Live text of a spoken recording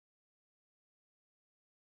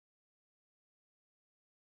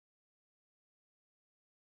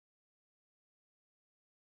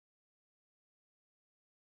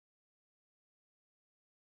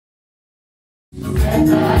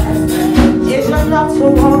It's your love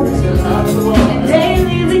toward us, and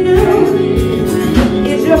daily renewed.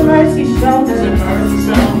 It's your mercy shown us.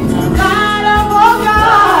 God of all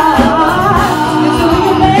God, you're so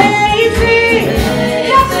amazing.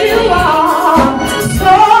 Yes, you are.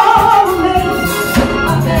 So amazing.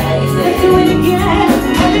 Let's do it again.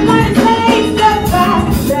 Everybody say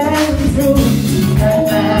steadfast and true.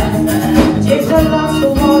 It's your love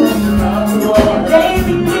toward us, and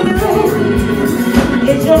daily renewed.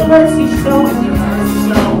 It's your mercy showing.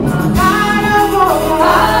 God of all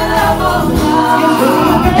God, you're so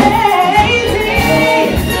amazing.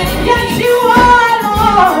 Yes, you are,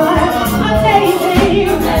 Lord, amazing.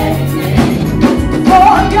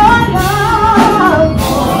 For your love,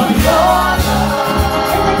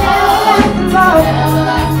 and the everlasting love,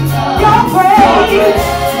 your grace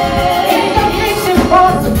is sufficient for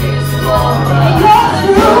us. Your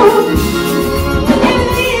truth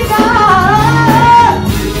is enough.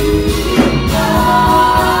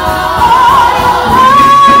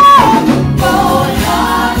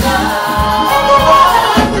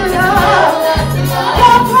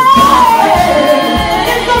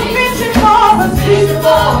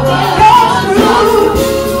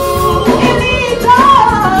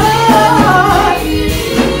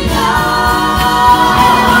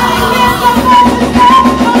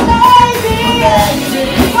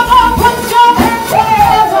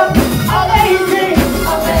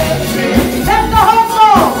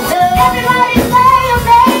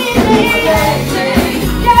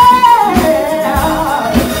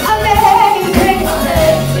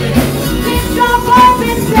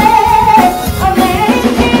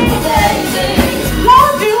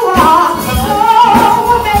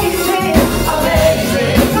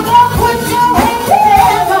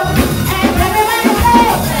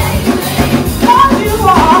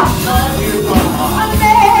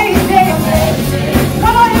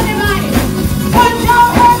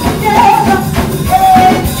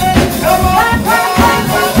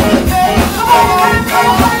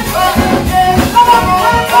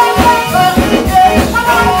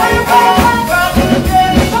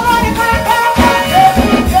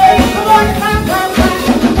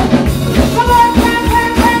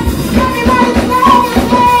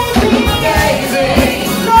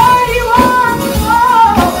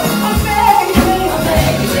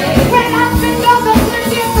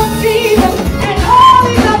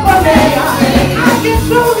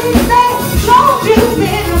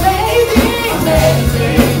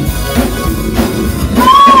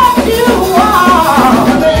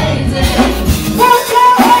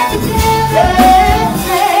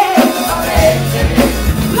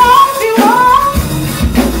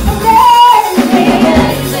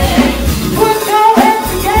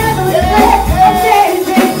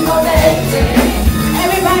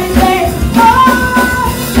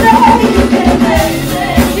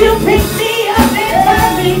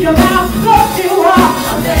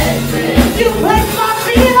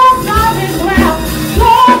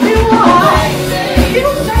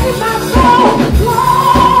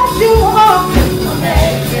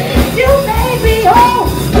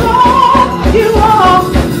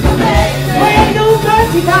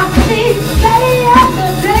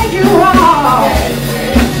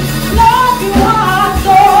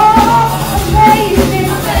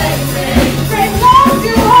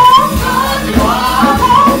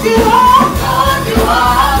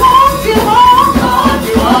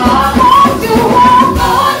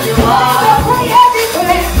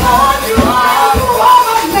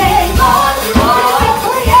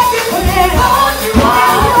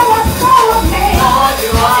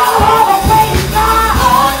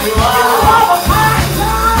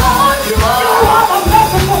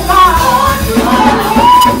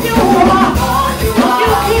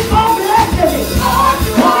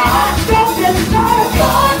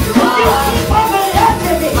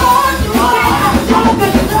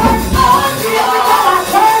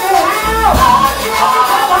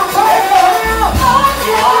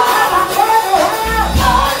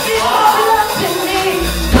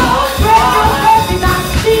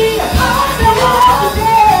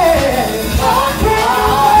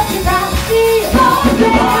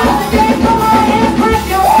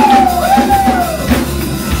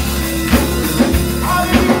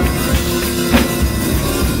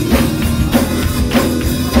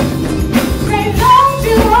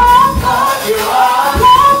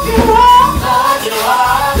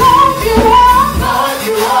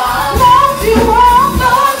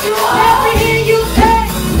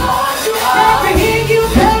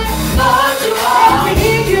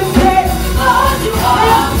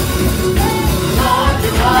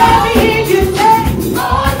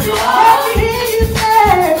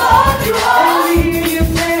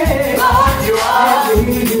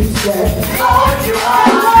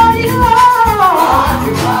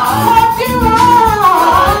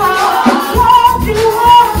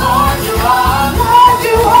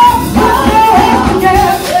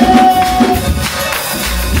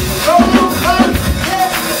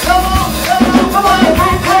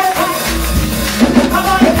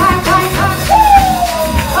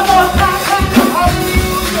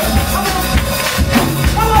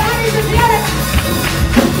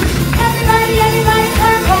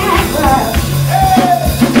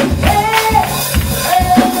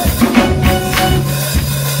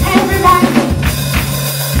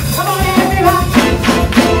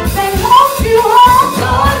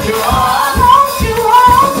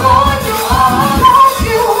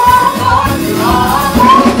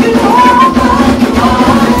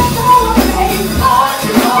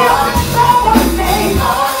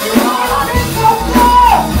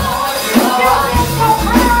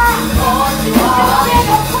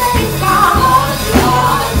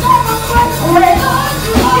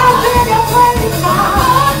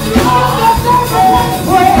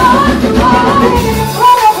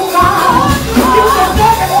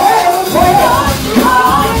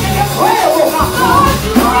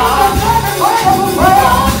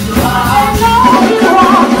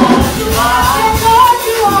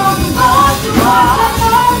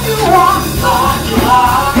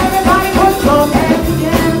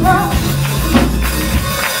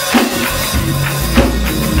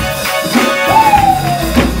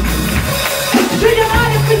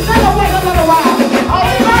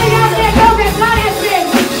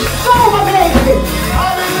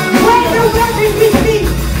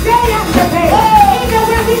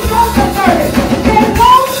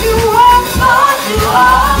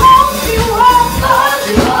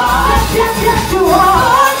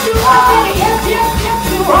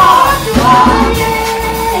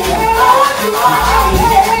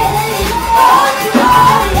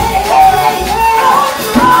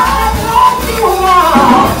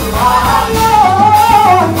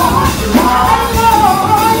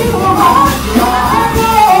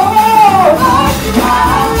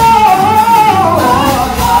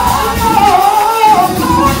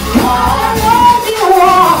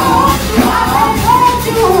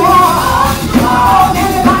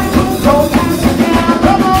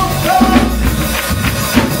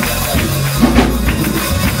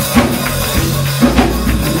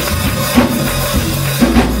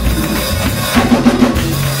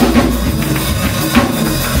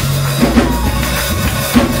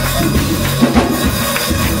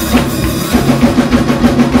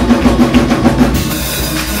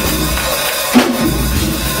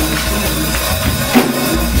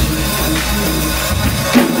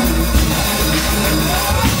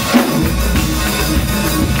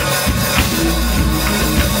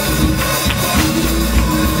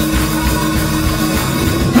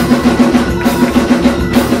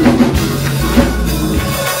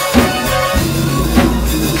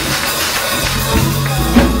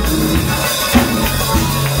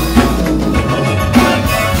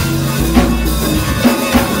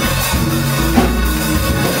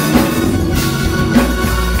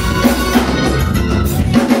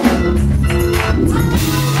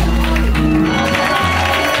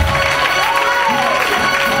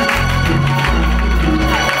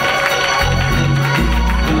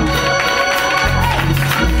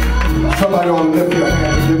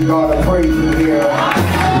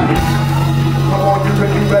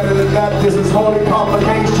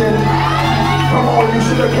 Come on, you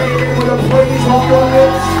should have came in with a praise on your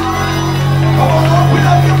lips. Come on, open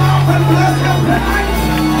up your mouth and bless him tonight.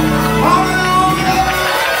 Hallelujah.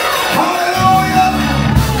 Hallelujah.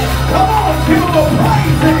 Come on, give him a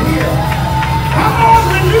praise in here. Come on,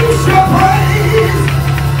 release your praise.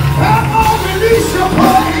 Come on, release your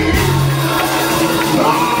praise.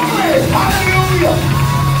 Glory. Hallelujah.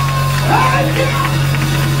 Thank you.